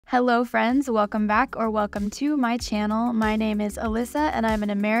Hello friends, welcome back or welcome to my channel. My name is Alyssa and I'm an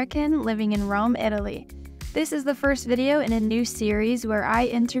American living in Rome, Italy. This is the first video in a new series where I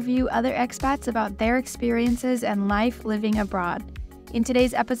interview other expats about their experiences and life living abroad. In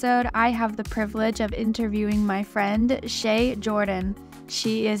today's episode, I have the privilege of interviewing my friend, Shea Jordan.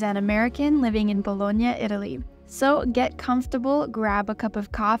 She is an American living in Bologna, Italy. So get comfortable, grab a cup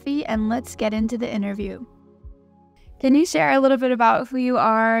of coffee, and let's get into the interview. Can you share a little bit about who you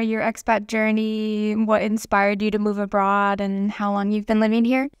are, your expat journey, what inspired you to move abroad, and how long you've been living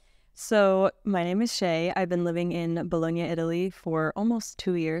here? So my name is Shea. I've been living in Bologna, Italy for almost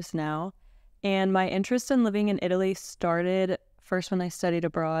 2 years now. And my interest in living in Italy started first when I studied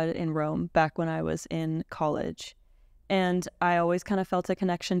abroad in Rome, back when I was in college. And I always kind of felt a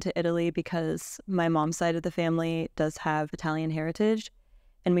connection to Italy because my mom's side of the family does have Italian heritage.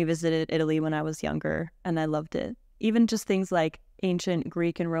 And we visited Italy when I was younger, and I loved it. Even just things like ancient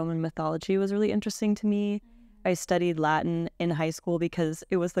Greek and Roman mythology was really interesting to me. I studied Latin in high school because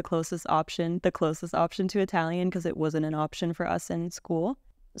it was the closest option to Italian because it wasn't an option for us in school.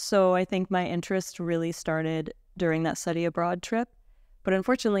 So I think my interest really started during that study abroad trip. But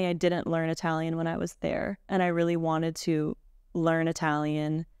unfortunately, I didn't learn Italian when I was there. And I really wanted to learn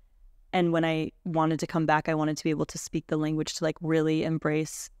Italian. And when I wanted to come back, I wanted to be able to speak the language to really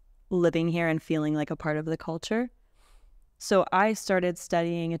embrace living here and feeling like a part of the culture. So I started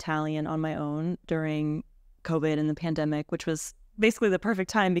studying Italian on my own during COVID and the pandemic, which was basically the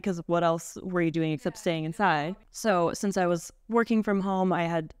perfect time because what else were you doing except staying inside? So since I was working from home, I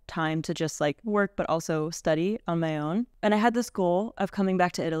had time to just work, but also study on my own. And I had this goal of coming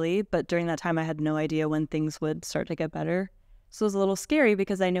back to Italy, but during that time, I had no idea when things would start to get better. So it was a little scary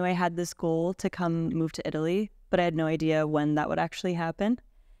because I knew I had this goal to move to Italy, but I had no idea when that would actually happen.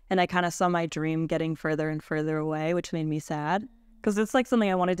 And I kind of saw my dream getting further and further away, which made me sad because it's something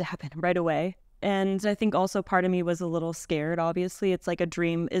I wanted to happen right away. And I think also part of me was a little scared, obviously. It's a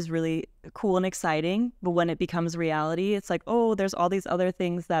dream is really cool and exciting, but when it becomes reality, it's oh, there's all these other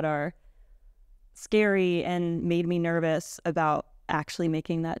things that are scary and made me nervous about actually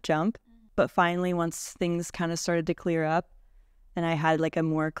making that jump. But finally, once things kind of started to clear up and I had a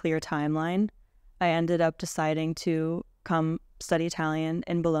more clear timeline, I ended up deciding to come study Italian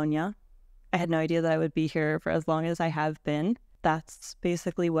in Bologna. I had no idea that I would be here for as long as I have been. That's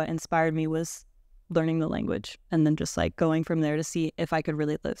basically what inspired me, was learning the language and then just going from there to see if I could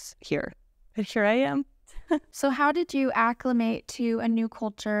really live here. And here I am. So how did you acclimate to a new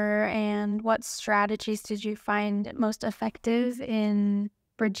culture, and what strategies did you find most effective in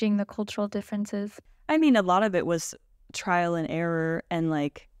bridging the cultural differences? I mean, a lot of it was trial and error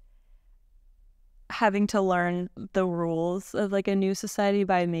and having to learn the rules of a new society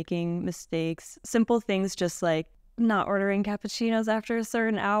by making mistakes. Simple things just not ordering cappuccinos after a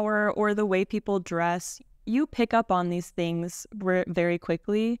certain hour, or the way people dress. You pick up on these things very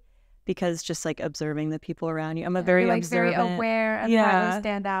quickly because just observing the people around you. I'm a very observant, very aware and how they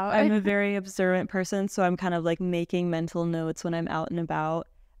stand out. I'm a very observant person, so I'm kind of making mental notes when I'm out and about.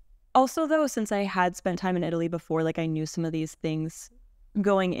 Also though, since I had spent time in Italy before, I knew some of these things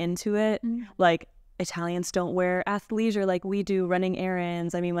going into it. Italians don't wear athleisure like we do, running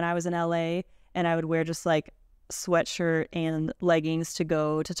errands. I mean, when I was in LA and I would wear just sweatshirt and leggings to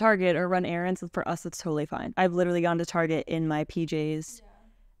go to Target or run errands, for us, it's totally fine. I've literally gone to Target in my PJs.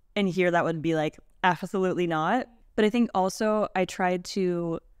 And here that would be absolutely not. But I think also I tried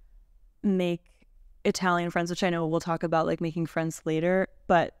to make Italian friends, which I know we'll talk about making friends later,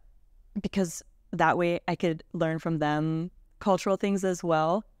 but because that way I could learn from them cultural things as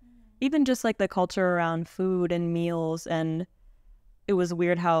well. Even just the culture around food and meals. And it was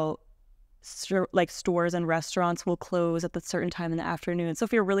weird how stores and restaurants will close at a certain time in the afternoon. So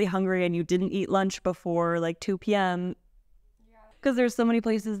if you're really hungry and you didn't eat lunch before 2 p.m., because there's so many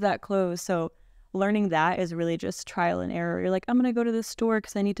places that close. So learning that is really just trial and error. You're I'm going to go to this store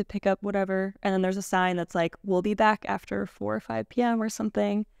because I need to pick up whatever. And then there's a sign that's we'll be back after 4 or 5 p.m. or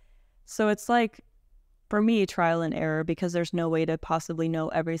something. So it's for me, trial and error, because there's no way to possibly know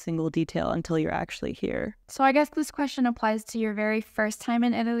every single detail until you're actually here. So I guess this question applies to your very first time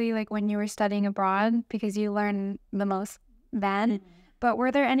in Italy, when you were studying abroad, because you learned the most then. Mm-hmm. But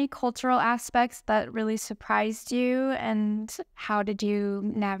were there any cultural aspects that really surprised you, and how did you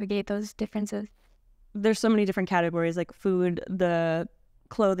navigate those differences? There's so many different categories, food, the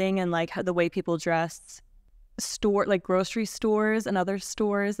clothing, and the way people dress. Grocery stores and other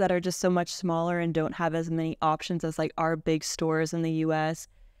stores that are just so much smaller and don't have as many options as our big stores in the US.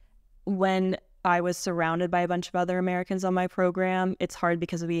 When I was surrounded by a bunch of other Americans on my program, it's hard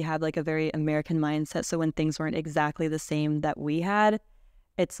because we have a very American mindset. So when things weren't exactly the same that we had,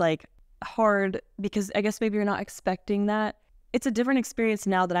 it's like hard because I guess maybe you're not expecting that. It's a different experience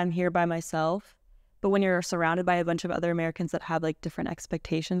now that I'm here by myself. But when you're surrounded by a bunch of other Americans that have like different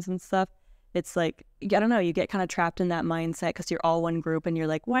expectations and stuff, it's like, I don't know, you get kind of trapped in that mindset because you're all one group and you're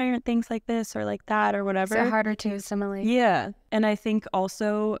like, why aren't things like this or like that or whatever? So harder to assimilate. Yeah. And I think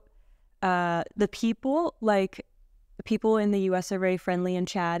also the people in the US are very friendly and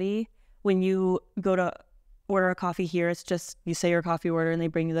chatty. When you go to order a coffee here, it's just you say your coffee order and they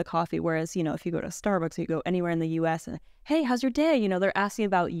bring you the coffee. Whereas, you know, if you go to Starbucks or you go anywhere in the US and, hey, how's your day? You know, they're asking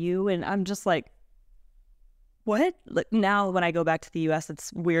about you. And I'm just like, what? Like, now when I go back to the US,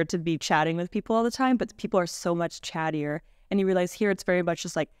 it's weird to be chatting with people all the time, but people are so much chattier. And you realize here it's very much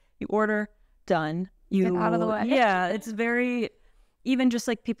just like you order, done. You get out of the way. Yeah, it's very, even just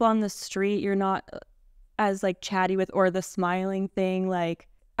like people on the street, you're not as like chatty with, or the smiling thing. Like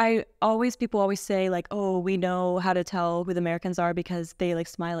people always say like, oh, we know how to tell who the Americans are because they like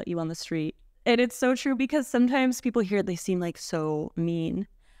smile at you on the street. And it's so true because sometimes people here, they seem like so mean.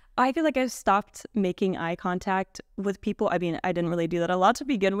 I feel like I've stopped making eye contact with people. I mean, I didn't really do that a lot to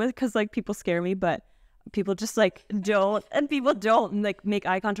begin with because like people scare me, but people just like don't, and people don't like make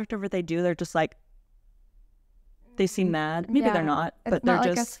eye contact over what they do. They're just like, they seem mad. Maybe they're not, but it's they're not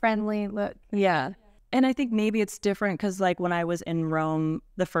like just a friendly look. Yeah. And I think maybe it's different because like when I was in Rome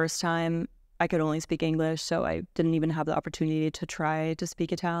the first time, I could only speak English, so I didn't even have the opportunity to try to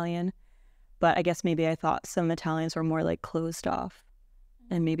speak Italian. But I guess maybe I thought some Italians were more like closed off.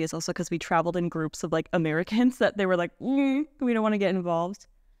 And maybe it's also because we traveled in groups of like Americans that they were like, we don't want to get involved.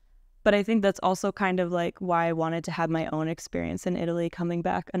 But I think that's also kind of like why I wanted to have my own experience in Italy coming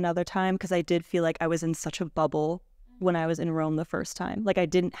back another time, because I did feel like I was in such a bubble when I was in Rome the first time. Like I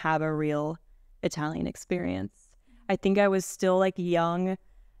didn't have a real Italian experience. I think I was still like young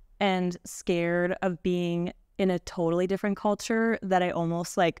and scared of being in a totally different culture that I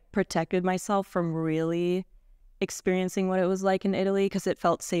almost like protected myself from really experiencing what it was like in Italy, because it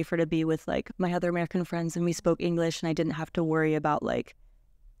felt safer to be with like my other American friends and we spoke English and I didn't have to worry about like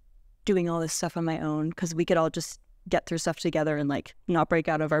doing all this stuff on my own, because we could all just get through stuff together and like not break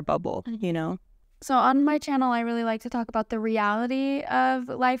out of our bubble, you know? So on my channel, I really like to talk about the reality of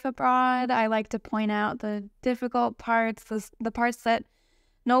life abroad. I like to point out the difficult parts, the parts that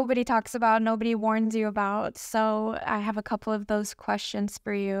nobody talks about, nobody warns you about. So I have a couple of those questions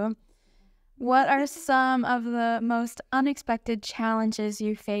for you. What are some of the most unexpected challenges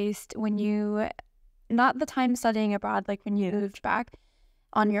you faced when you, not the time studying abroad, like when you moved back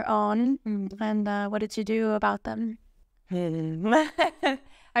on your own, and what did you do about them?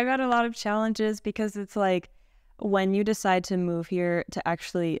 I've had a lot of challenges because it's like when you decide to move here to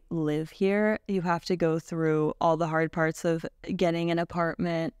actually live here, you have to go through all the hard parts of getting an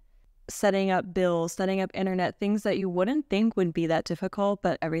apartment, setting up bills, setting up internet, things that you wouldn't think would be that difficult,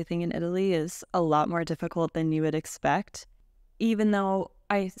 but everything in Italy is a lot more difficult than you would expect. Even though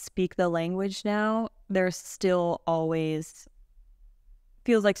I speak the language now, there's still always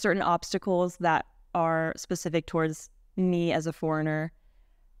feels like certain obstacles that are specific towards me as a foreigner,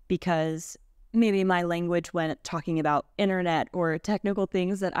 because maybe my language when talking about internet or technical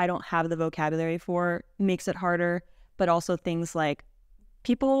things that I don't have the vocabulary for makes it harder, but also things like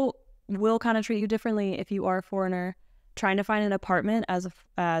people will kind of treat you differently if you are a foreigner. Trying to find an apartment as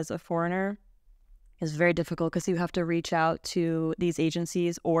a foreigner is very difficult because you have to reach out to these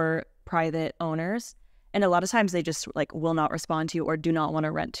agencies or private owners. And a lot of times they just like will not respond to you or do not want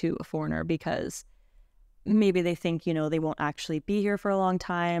to rent to a foreigner because maybe they think, you know, they won't actually be here for a long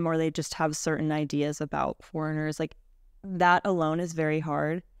time, or they just have certain ideas about foreigners. Like that alone is very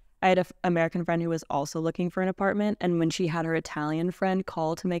hard. I had an American friend who was also looking for an apartment, and when she had her Italian friend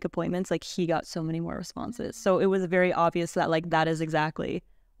call to make appointments, like he got so many more responses. So it was very obvious that like that is exactly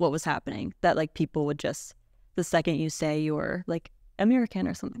what was happening, that like people would just, the second you say you're like American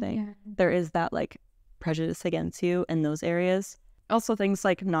or something, there is that like prejudice against you in those areas. Also things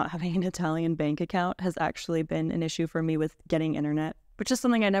like not having an Italian bank account has actually been an issue for me with getting internet, which is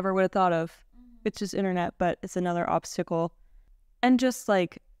something I never would have thought of. It's just internet, but it's another obstacle. And just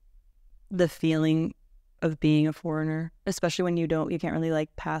like the feeling of being a foreigner, especially when you can't really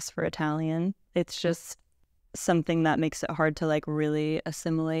like pass for Italian. It's just something that makes it hard to like really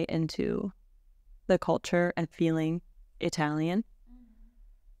assimilate into the culture and feeling Italian.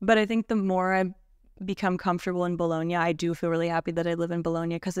 But I think the more I become comfortable in Bologna, I do feel really happy that I live in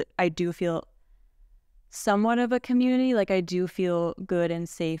Bologna, because I do feel somewhat of a community. Like I do feel good and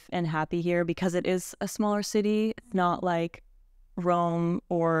safe and happy here because it is a smaller city. It's not like Rome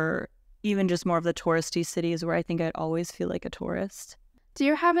or even just more of the touristy cities where I think I'd always feel like a tourist. Do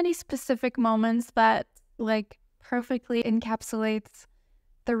you have any specific moments that like perfectly encapsulates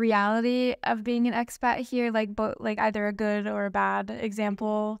the reality of being an expat here, like either a good or a bad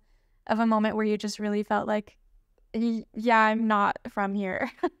example of a moment where you just really felt like, yeah, I'm not from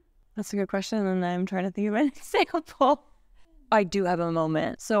here? That's a good question, and I'm trying to think of an example. I do have a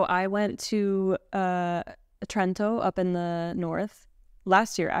moment. So I went to Trento up in the north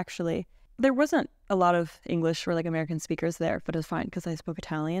last year, actually. There wasn't a lot of English or like American speakers there, but it was fine because I spoke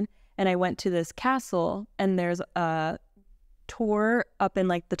Italian. And I went to this castle, and there's a tour up in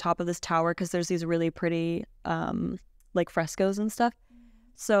like the top of this tower because there's these really pretty like frescoes and stuff.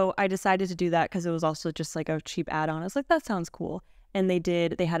 So I decided to do that because it was also just like a cheap add-on. I was like, that sounds cool. And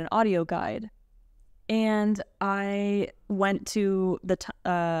they had an audio guide. And I went to the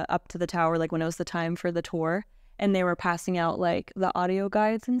up to the tower like when it was the time for the tour, and they were passing out like the audio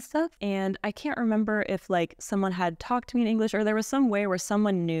guides and stuff. And I can't remember if like someone had talked to me in English, or there was some way where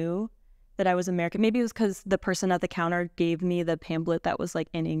someone knew that I was American. Maybe it was because the person at the counter gave me the pamphlet that was like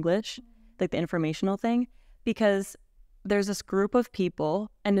in English, like the informational thing, because there's this group of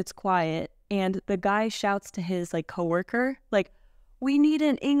people and it's quiet, and the guy shouts to his like coworker, like, we need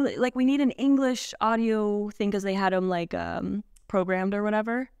an English audio thing, because they had them like programmed or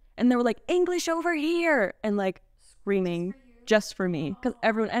whatever, and they were like, English over here, and like screaming just for me, because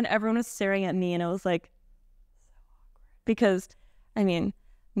everyone was staring at me, and it was like, because I mean,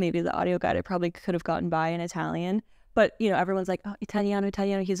 maybe the audio guide I probably could have gotten by in Italian, but you know, everyone's like, oh, Italiano,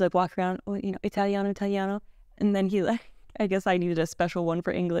 Italiano. He's like walking around, oh, you know, Italiano, Italiano, and then he like, I guess I needed a special one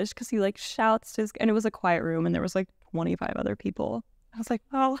for English because he like shouts to his, and it was a quiet room, and there was like 25 other people. I was like,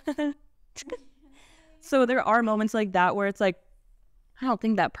 oh. So there are moments like that where it's like, I don't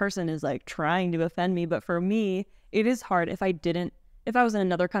think that person is like trying to offend me, but for me, it is hard. If I was in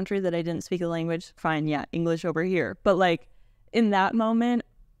another country that I didn't speak the language, fine, yeah, English over here. But like in that moment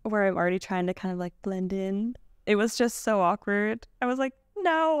where I'm already trying to kind of like blend in, it was just so awkward. I was like,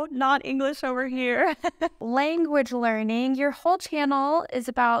 no, not English over here. Language learning. Your whole channel is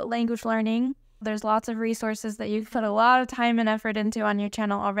about language learning. There's lots of resources that you've put a lot of time and effort into on your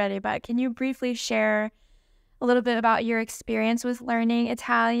channel already, but can you briefly share a little bit about your experience with learning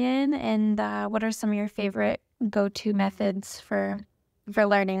Italian, and what are some of your favorite go-to methods for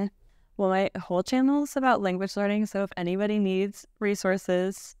learning? Well, my whole channel is about language learning, so if anybody needs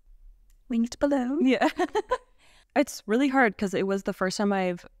resources, linked below. Yeah. It's really hard because it was the first time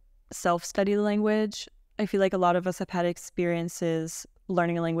I've self-studied a language. I feel like a lot of us have had experiences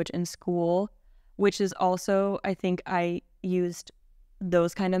learning a language in school, which is also, I think I used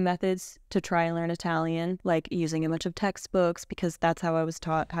those kind of methods to try and learn Italian, like using a bunch of textbooks, because that's how I was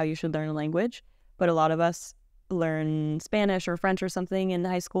taught how you should learn a language. But a lot of us learn Spanish or French or something in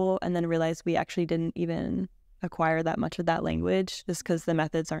high school and then realize we actually didn't even acquire that much of that language just because the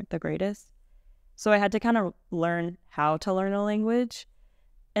methods aren't the greatest. So I had to kind of learn how to learn a language.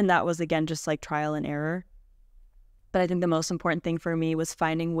 And that was, again, just like trial and error. But I think the most important thing for me was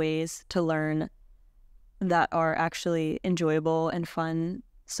finding ways to learn that are actually enjoyable and fun.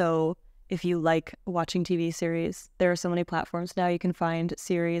 So if you like watching TV series, there are so many platforms now you can find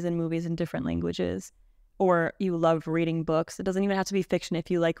series and movies in different languages. Or you love reading books. It doesn't even have to be fiction. If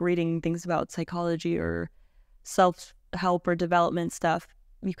you like reading things about psychology or self-help or development stuff,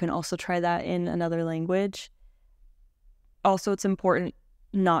 you can also try that in another language. Also, it's important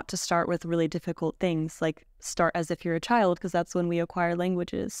not to start with really difficult things, like start as if you're a child, because that's when we acquire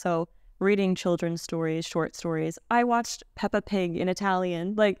languages. So reading children's stories, short stories. I watched Peppa Pig in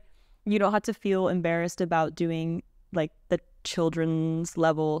Italian. Like, you don't have to feel embarrassed about doing like the children's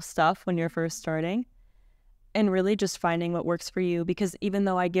level stuff when you're first starting. And really just finding what works for you, because even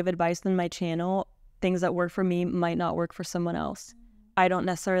though I give advice on my channel, things that work for me might not work for someone else. I don't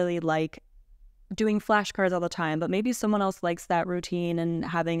necessarily like doing flashcards all the time, but maybe someone else likes that routine and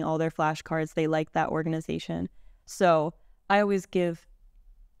having all their flashcards, they like that organization. So I always give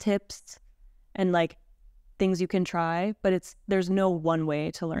tips and like things you can try, but there's no one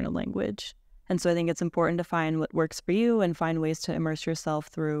way to learn a language. And so I think it's important to find what works for you and find ways to immerse yourself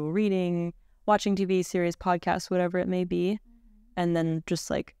through reading, watching TV series, podcasts, whatever it may be, and then just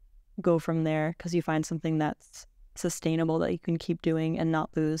like go from there, because you find something that's sustainable that you can keep doing and not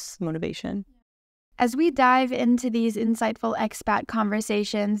lose motivation. As we dive into these insightful expat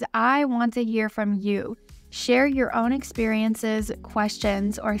conversations, I want to hear from you. Share your own experiences,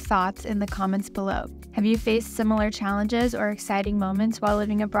 questions, or thoughts in the comments below. Have you faced similar challenges or exciting moments while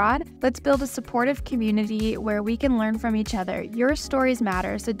living abroad? Let's build a supportive community where we can learn from each other. Your stories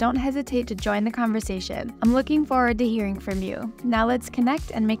matter, so don't hesitate to join the conversation. I'm looking forward to hearing from you. Now let's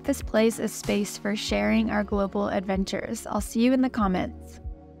connect and make this place a space for sharing our global adventures. I'll see you in the comments.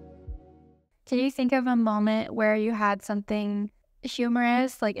 Can you think of a moment where you had something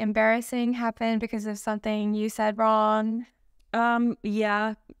humorous, like embarrassing happen because of something you said wrong?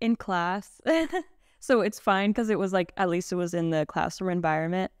 Yeah, in class. So it's fine because it was like, at least it was in the classroom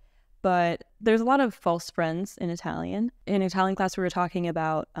environment. But there's a lot of false friends in Italian. In Italian class, we were talking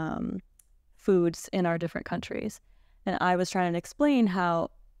about foods in our different countries. And I was trying to explain how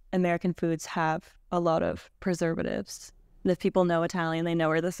American foods have a lot of preservatives. And if people know Italian, they know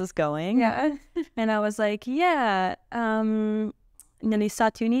where this is going. Yeah. And I was like, yeah, negli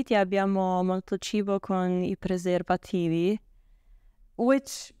Stati Uniti abbiamo molto cibo con I preservativi,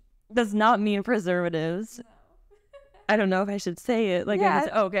 which does not mean preservatives. No. I don't know if I should say it. Like, yeah.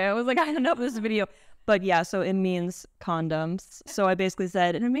 Okay. I was like, I don't know if this video. But yeah, so it means condoms. So I basically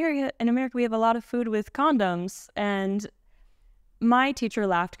said, in America, we have a lot of food with condoms. And my teacher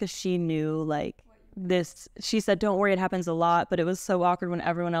laughed because she knew, like, this. She said, don't worry, it happens a lot. But it was so awkward when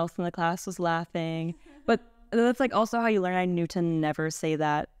everyone else in the class was laughing. But that's, like, also how you learn. I knew to never say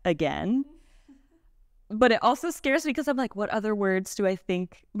that again. But it also scares me because I'm like, what other words do I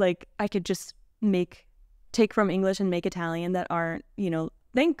think, like, I could just take from English and make Italian that aren't,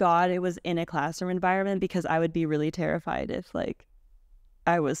 thank God it was in a classroom environment, because I would be really terrified if, like,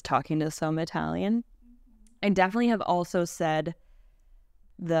 I was talking to some Italian. I definitely have also said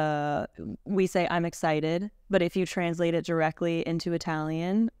we say I'm excited, but if you translate it directly into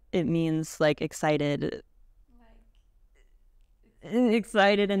Italian, it means like excited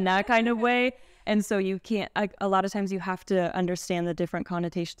in that kind of way. And so you can't, a lot of times you have to understand the different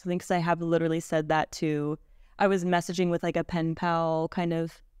connotations. I think because I have literally said that to, I was messaging with like a pen pal kind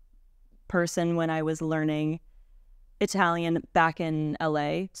of person when I was learning Italian back in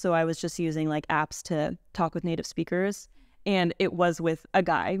LA. So I was just using like apps to talk with native speakers. And it was with a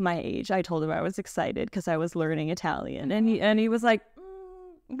guy my age. I told him I was excited because I was learning Italian. And he was like,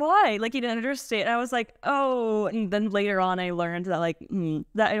 why? Like, he didn't understand. I was like, oh. And then later on I learned that like,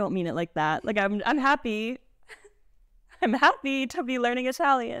 that I don't mean it like that. Like, I'm happy. I'm happy to be learning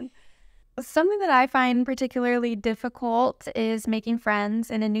Italian. Something that I find particularly difficult is making friends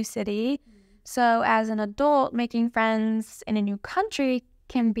in a new city. So as an adult, making friends in a new country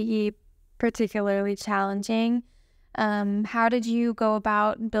can be particularly challenging. How did you go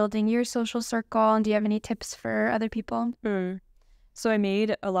about building your social circle, and do you have any tips for other people? So I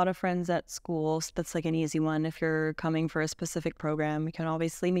made a lot of friends at school. So that's like an easy one. If you're coming for a specific program, you can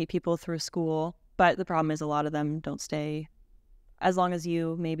obviously meet people through school. But the problem is a lot of them don't stay as long as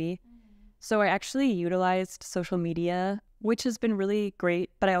you, maybe. So I actually utilized social media, which has been really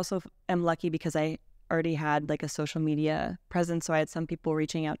great. But I also am lucky because I already had like a social media presence. So I had some people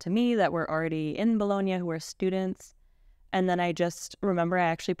reaching out to me that were already in Bologna who were students. And then I just remember I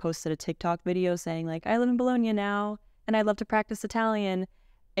actually posted a TikTok video saying like, I live in Bologna now and I love to practice Italian.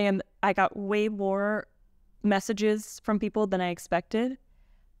 And I got way more messages from people than I expected.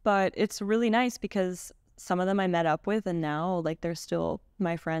 But it's really nice because some of them I met up with, and now like they're still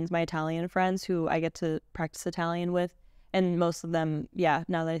my friends, my Italian friends who I get to practice Italian with. And most of them, yeah,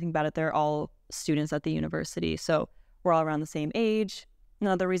 now that I think about it, they're all students at the university. So we're all around the same age.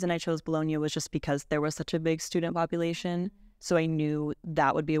 Another reason I chose Bologna was just because there was such a big student population. So I knew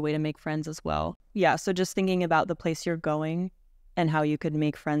that would be a way to make friends as well. Yeah, so just thinking about the place you're going and how you could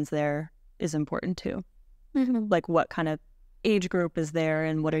make friends there is important too. Like what kind of age group is there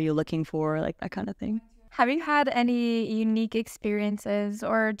and what are you looking for, like that kind of thing. Have you had any unique experiences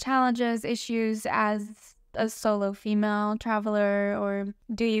or challenges, issues as a solo female traveler, or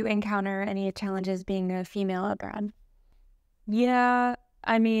do you encounter any challenges being a female abroad? Yeah,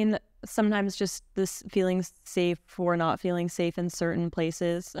 I mean, sometimes just this feeling safe or not feeling safe in certain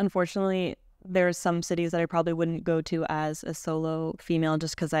places. Unfortunately, there's some cities that I probably wouldn't go to as a solo female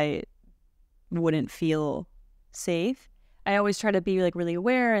just because I wouldn't feel safe. I always try to be like really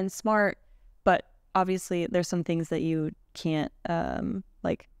aware and smart, but obviously there's some things that you can't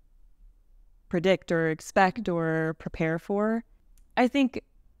like predict or expect or prepare for. I think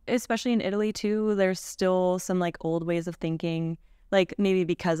especially in Italy too, there's still some like old ways of thinking. Like maybe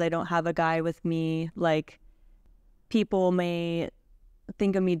because I don't have a guy with me, like people may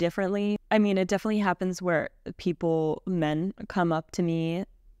think of me differently. I mean, it definitely happens where men come up to me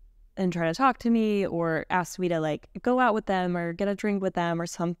and try to talk to me or ask me to like go out with them or get a drink with them or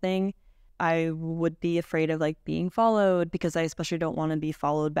something. I would be afraid of like being followed because I especially don't want to be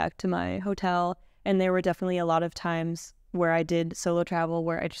followed back to my hotel. And there were definitely a lot of times where I did solo travel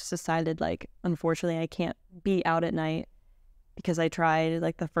where I just decided like, unfortunately, I can't be out at night because I tried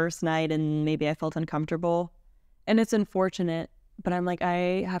like the first night and maybe I felt uncomfortable. And it's unfortunate, but I'm like,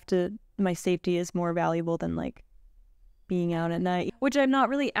 my safety is more valuable than like being out at night, which I'm not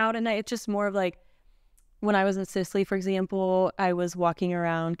really out at night. It's just more of like, when I was in Sicily, for example, I was walking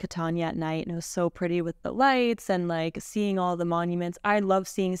around Catania at night and it was so pretty with the lights and like seeing all the monuments. I love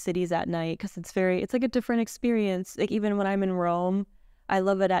seeing cities at night because it's like a different experience. Like even when I'm in Rome, I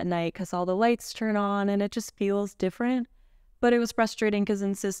love it at night because all the lights turn on and it just feels different. But it was frustrating because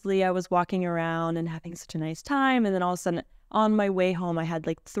in Sicily, I was walking around and having such a nice time. And then all of a sudden on my way home, I had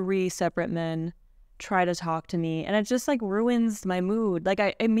like 3 separate men try to talk to me, and it just like ruins my mood. Like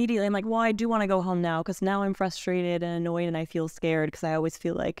I'm like, well, I do want to go home now because now I'm frustrated and annoyed and I feel scared because I always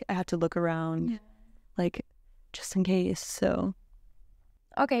feel like I have to look around like just in case. So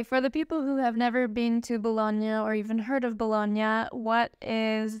okay, for the people who have never been to Bologna or even heard of Bologna,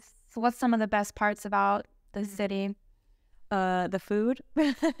 what's some of the best parts about the city? The food.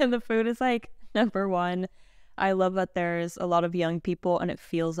 The food is like number one. I love that there's a lot of young people and it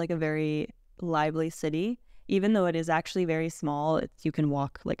feels like a very lively city, even though it is actually very small. You can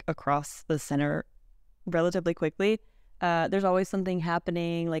walk like across the center relatively quickly. There's always something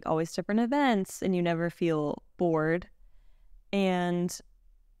happening, like always different events, and you never feel bored. And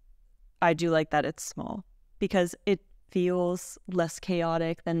I do like that it's small because it feels less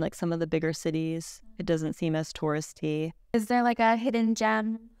chaotic than like some of the bigger cities. It doesn't seem as touristy. Is there like a hidden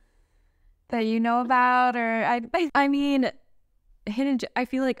gem that you know about? Or I mean, I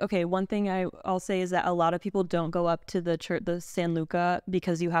feel like, okay, one thing I'll say is that a lot of people don't go up to the church, the San Luca,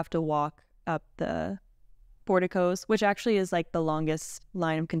 because you have to walk up the porticos, which actually is like the longest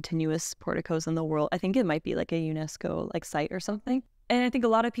line of continuous porticos in the world. I think it might be like a UNESCO like site or something. And I think a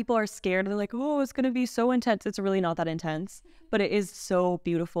lot of people are scared. They're like, oh, it's going to be so intense. It's really not that intense, but it is so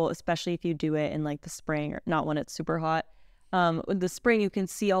beautiful, especially if you do it in like the spring or not when it's super hot. In the spring, you can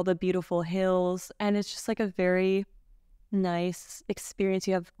see all the beautiful hills, and it's just like a very nice experience.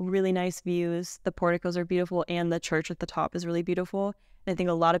 You have really nice views. The porticos are beautiful, and the church at the top is really beautiful. And I think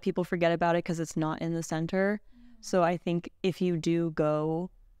a lot of people forget about it because it's not in the center. So I think if you do go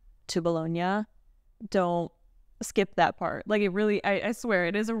to Bologna, don't skip that part. Like it really, I swear,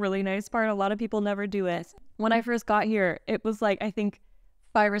 it is a really nice part. A lot of people never do it. When I first got here, it was like, I think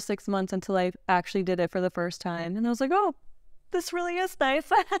 5 or 6 months until I actually did it for the first time. And I was like, oh, this really is nice.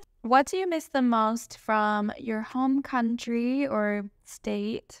 What do you miss the most from your home country or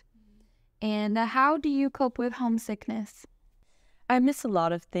state? And how do you cope with homesickness? I miss a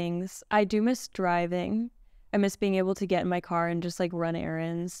lot of things. I do miss driving. I miss being able to get in my car and just like run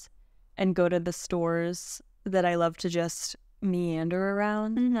errands and go to the stores that I love to just meander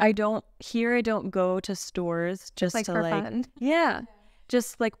around. I don't go to stores just like to for like fun.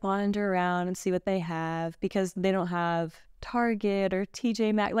 Just like wander around and see what they have, because they don't have Target or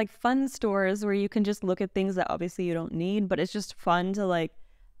TJ Maxx, like fun stores where you can just look at things that obviously you don't need, but it's just fun to like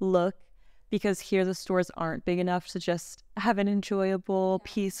look, because here the stores aren't big enough to just have an enjoyable,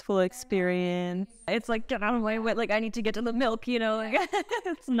 peaceful experience. It's like, get out of my way, like I need to get to the milk, you know, like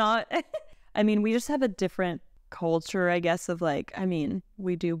it's not. I mean, we just have a different culture, I guess, of like, I mean,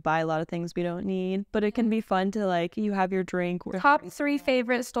 we do buy a lot of things we don't need, but it can be fun to like, you have your drink. Top 3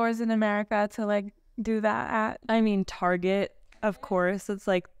 favorite stores in America to like do that at? I mean, Target, of course. It's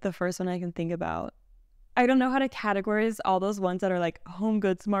like the first one I can think about. I don't know how to categorize all those ones that are like Home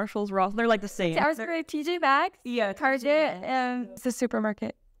Goods, Marshalls, Ross. They're like the same. I was great. TJ Maxx, Target, and the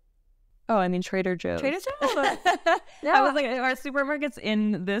supermarket. Oh, I mean Trader Joe's. Trader Joe's. Yeah. I was like, are supermarkets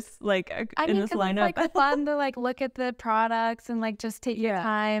in this like in this lineup? It's like fun to like look at the products and like just take your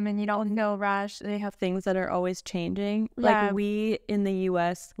time, and you don't no rush. They have things that are always changing. Like we in the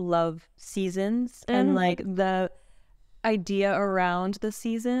US love seasons and like the idea around the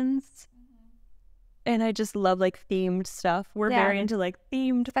seasons. And I just love like themed stuff. We're very into like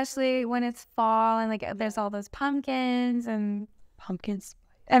themed, especially when it's fall and like there's all those pumpkins and pumpkins.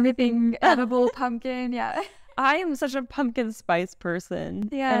 Everything edible pumpkin. I am such a pumpkin spice person.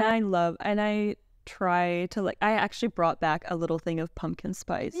 And I try to like, I actually brought back a little thing of pumpkin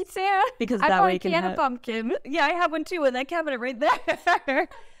spice. Me too. Because that way you can have a pumpkin. Yeah, I have one too in that cabinet right there.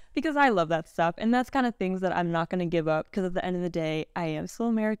 Because I love that stuff. And that's kind of things that I'm not going to give up, because at the end of the day, I am still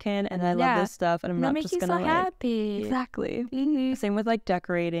American and I love this stuff, and I'm not just going to make you so happy. Exactly. Same with like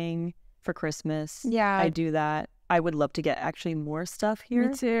decorating for Christmas. I do that. I would love to get actually more stuff here.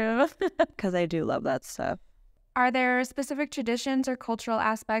 Me too. Because I do love that stuff. Are there specific traditions or cultural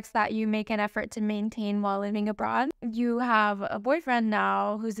aspects that you make an effort to maintain while living abroad? You have a boyfriend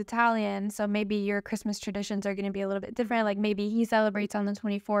now who's Italian, so maybe your Christmas traditions are going to be a little bit different. Like maybe he celebrates on the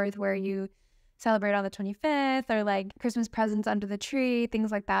 24th where you celebrate on the 25th, or like Christmas presents under the tree,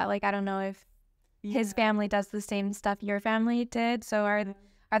 things like that. Like I don't know if his family does the same stuff your family did. So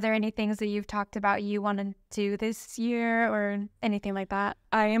Are there any things that you've talked about you want to do this year or anything like that?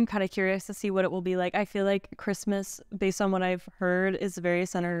 I am kind of curious to see what it will be like. I feel like Christmas, based on what I've heard, is very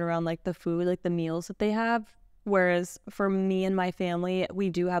centered around like the food, like the meals that they have. Whereas for me and my family, we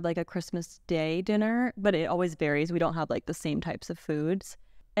do have like a Christmas Day dinner, but it always varies. We don't have like the same types of foods.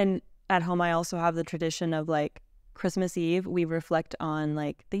 And at home, I also have the tradition of like Christmas Eve, we reflect on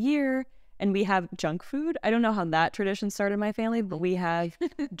like the year and we have junk food. I don't know how that tradition started in my family, but we have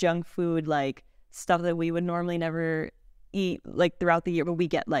junk food, like stuff that we would normally never eat like throughout the year. But we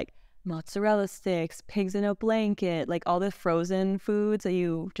get like mozzarella sticks, pigs in a blanket, like all the frozen foods that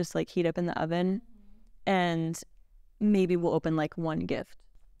you just like heat up in the oven. And maybe we'll open like one gift.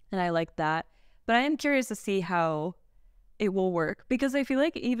 And I like that. But I am curious to see how it will work, because I feel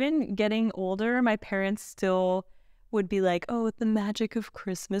like even getting older, my parents still would be like, oh, the magic of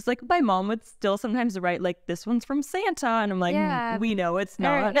Christmas. Like my mom would still sometimes write like, this one's from Santa. And I'm like, Yeah. we know it's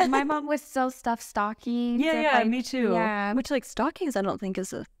not. My mom would still stuff stockings. Yeah, like, me too. Yeah. Which like stockings I don't think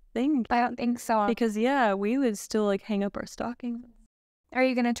is a thing. I don't think so. Because yeah, we would still like hang up our stockings. Are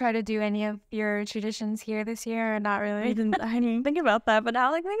you going to try to do any of your traditions here this year or not really? I didn't think about that, but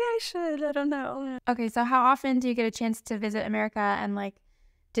now like maybe I should. I don't know. Okay, so how often do you get a chance to visit America, and like,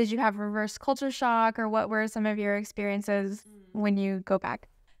 did you have reverse culture shock, or what were some of your experiences when you go back?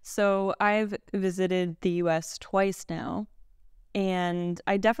 So I've visited the US twice now, and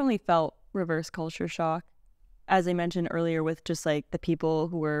I definitely felt reverse culture shock. As I mentioned earlier, with just like the people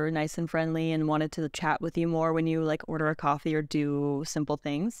who were nice and friendly and wanted to chat with you more when you like order a coffee or do simple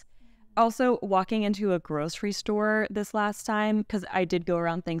things. Also, walking into a grocery store this last time, because I did go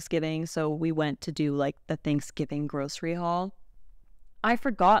around Thanksgiving, so we went to do like the Thanksgiving grocery haul. I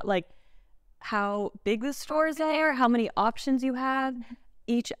forgot like how big the stores are, how many options you have.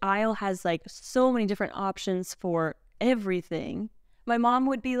 Each aisle has like so many different options for everything. My mom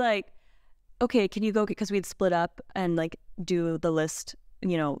would be like, okay, can you go get, because we'd split up and like do the list,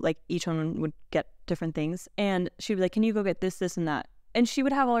 you know, like each one would get different things. And she'd be like, can you go get this, this, and that? And she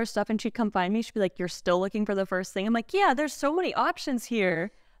would have all her stuff and she'd come find me. She'd be like, you're still looking for the first thing? I'm like, yeah, there's so many options here.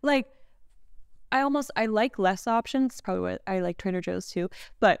 Like, I like less options. Probably what I like Trader Joe's too.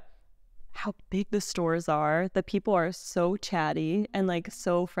 But how big the stores are, the people are so chatty and like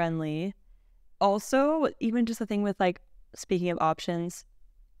so friendly. Also, even just the thing with like, speaking of options,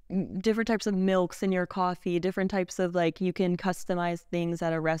 different types of milks in your coffee, different types of like, you can customize things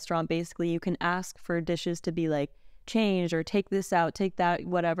at a restaurant. Basically, you can ask for dishes to be like changed or take this out, take that,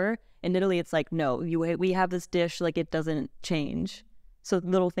 whatever. In Italy, it's like, no, we have this dish, like it doesn't change. So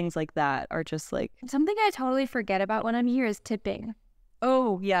little things like that are just like... Something I totally forget about when I'm here is tipping.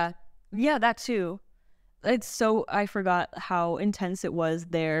 Oh, yeah. Yeah, that too. It's so... I forgot how intense it was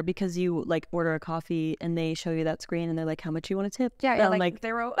there, because you like order a coffee and they show you that screen and they're like, how much you want to tip? Yeah, and like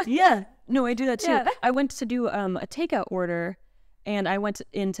 0. Yeah. No, I do that too. Yeah. I went to do a takeout order, and I went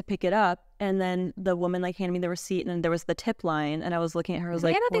in to pick it up, and then the woman like handed me the receipt, and there was the tip line, and I was looking at her. I was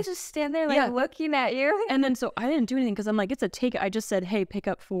like, why don't they just stand there like looking at you? And then so I didn't do anything because I'm like, it's a take. I just said, hey, pick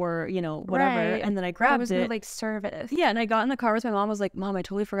up for, you know, whatever. Right. And then I grabbed it. Was it. like service. Yeah. And I got in the car with my mom. I was like, Mom, I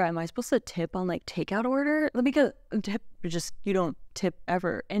totally forgot. Am I supposed to tip on like takeout order? Because tip, just, you don't tip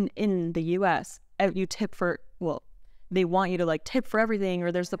ever. And in the US, you tip for, well, they want you to like tip for everything,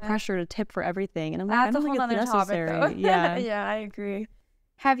 or there's the pressure to tip for everything. And I'm like, I don't think it's necessary. Topic, yeah. Yeah, I agree.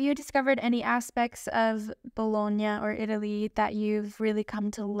 Have you discovered any aspects of Bologna or Italy that you've really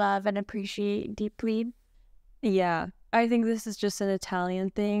come to love and appreciate deeply? Yeah, I think this is just an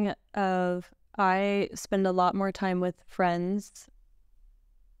Italian thing of I spend a lot more time with friends,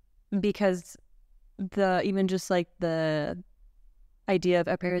 because even just like the idea of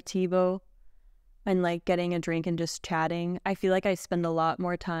aperitivo and like getting a drink and just chatting, I feel like I spend a lot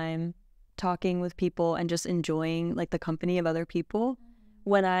more time talking with people and just enjoying like the company of other people.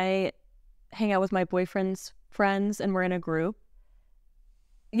 When I hang out with my boyfriend's friends and we're in a group,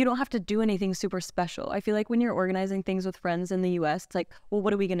 you don't have to do anything super special. I feel like when you're organizing things with friends in the US, it's like, well,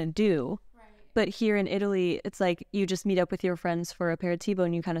 what are we going to do? Right. But here in Italy, it's like you just meet up with your friends for aperitivo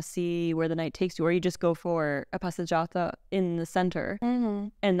and you kind of see where the night takes you, or you just go for a passeggiata in the center. Mm-hmm.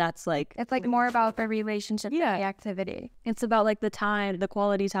 And that's like... It's like more about the relationship than the activity. It's about like the time, the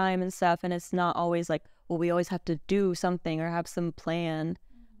quality time and stuff. And it's not always like, well, we always have to do something or have some plan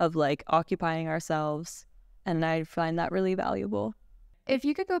of like occupying ourselves. And I find that really valuable. If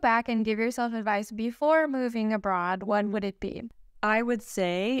you could go back and give yourself advice before moving abroad, what would it be? I would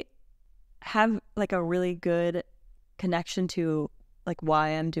say have like a really good connection to like why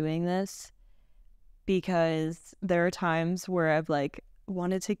I'm doing this, because there are times where I've like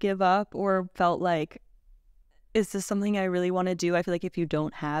wanted to give up or felt like is this something I really want to do? I feel like if you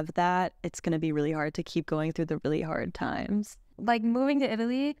don't have that, it's going to be really hard to keep going through the really hard times. Like moving to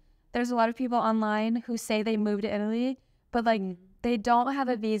Italy, there's a lot of people online who say they moved to Italy, but like they don't have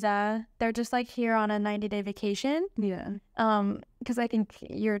a visa. They're just like here on a 90-day vacation. Yeah. Because I think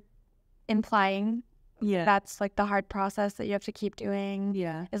you're implying that's like the hard process that you have to keep doing.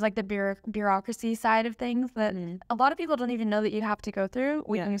 Yeah. Is like the bureaucracy side of things that a lot of people don't even know that you have to go through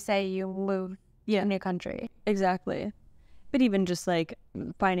when you say you move to a new country. Exactly. But even just like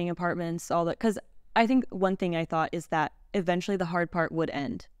finding apartments, all that, because I think one thing I thought is that eventually the hard part would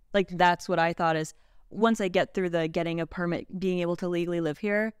end. Like that's what I thought is once I get through the getting a permit, being able to legally live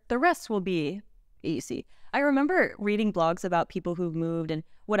here, the rest will be easy. I remember reading blogs about people who've moved and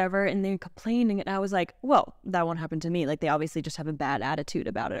whatever, and they're complaining, and I was like, well, that won't happen to me. Like, they obviously just have a bad attitude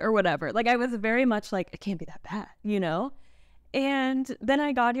about it or whatever. Like, I was very much like, it can't be that bad, you know? And then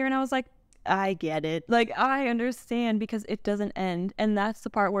I got here and I was like, I get it. Like, I understand because it doesn't end. And that's the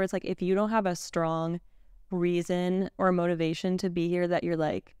part where it's like, if you don't have a strong reason or motivation to be here that you're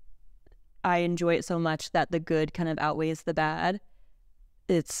like, I enjoy it so much that the good kind of outweighs the bad,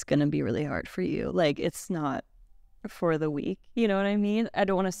 it's going to be really hard for you. Like, it's not for the weak. You know what I mean? I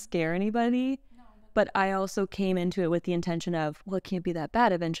don't want to scare anybody, but I also came into it with the intention of, well, it can't be that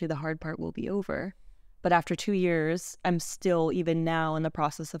bad. Eventually the hard part will be over. But after 2 years, I'm still even now in the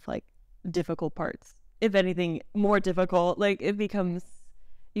process of like difficult parts. If anything, more difficult. Like, it becomes,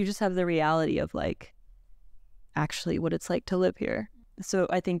 you just have the reality of like actually what it's like to live here. So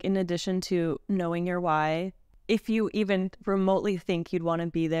I think in addition to knowing your why, if you even remotely think you'd want to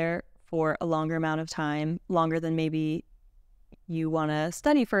be there for a longer amount of time, longer than maybe you want to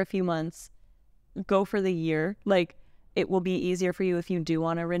study for a few months, go for the year. Like, it will be easier for you if you do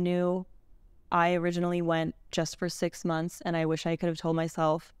want to renew. I originally went just for 6 months, and I wish I could have told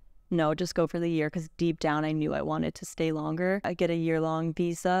myself, no, just go for the year, because deep down I knew I wanted to stay longer. I get a year-long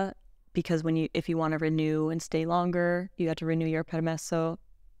visa because if you want to renew and stay longer, you have to renew your permesso,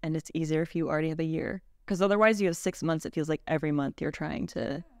 and it's easier if you already have a year. Because otherwise you have 6 months, it feels like every month you're trying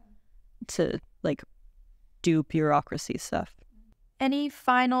to like do bureaucracy stuff. Any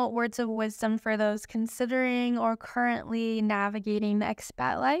final words of wisdom for those considering or currently navigating the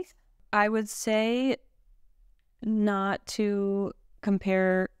expat life? I would say not to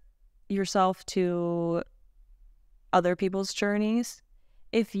compare yourself to other people's journeys.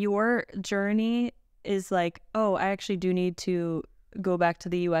 If your journey is like, oh, I actually do need to go back to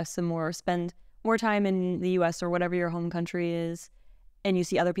the US some more, or spend more time in the US or whatever your home country is, and you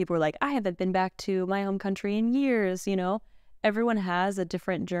see other people are like, I haven't been back to my home country in years, you know? Everyone has a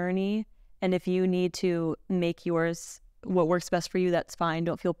different journey, and if you need to make yours what works best for you, that's fine.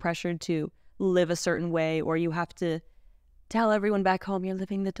 Don't feel pressured to live a certain way, or you have to tell everyone back home you're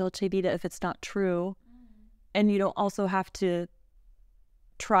living the dolce vita if it's not true. And you don't also have to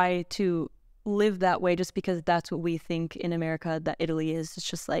try to live that way just because that's what we think in America that Italy is. It's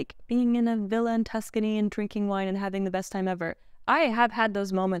just like being in a villa in Tuscany and drinking wine and having the best time ever. I have had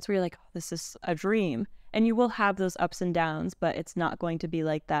those moments where you're like, oh, this is a dream. And you will have those ups and downs, but it's not going to be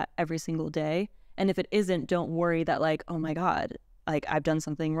like that every single day. And if it isn't, don't worry that like, oh my God, like I've done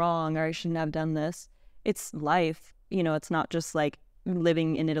something wrong or I shouldn't have done this. It's life. You know, it's not just like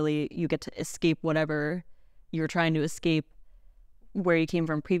living in Italy, you get to escape whatever you're trying to escape where you came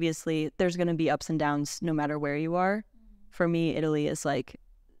from previously. There's going to be ups and downs no matter where you are. For me, Italy is like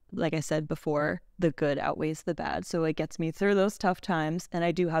I said before, the good outweighs the bad. So it gets me through those tough times. And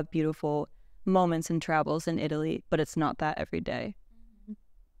I do have beautiful moments and travels in Italy, but it's not that every day.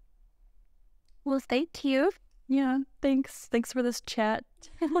 Well, thank you. Yeah, thanks. Thanks for this chat.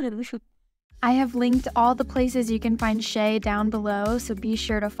 I have linked all the places you can find Shea down below, so be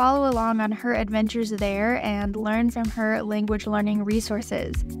sure to follow along on her adventures there and learn from her language learning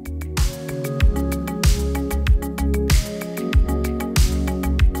resources.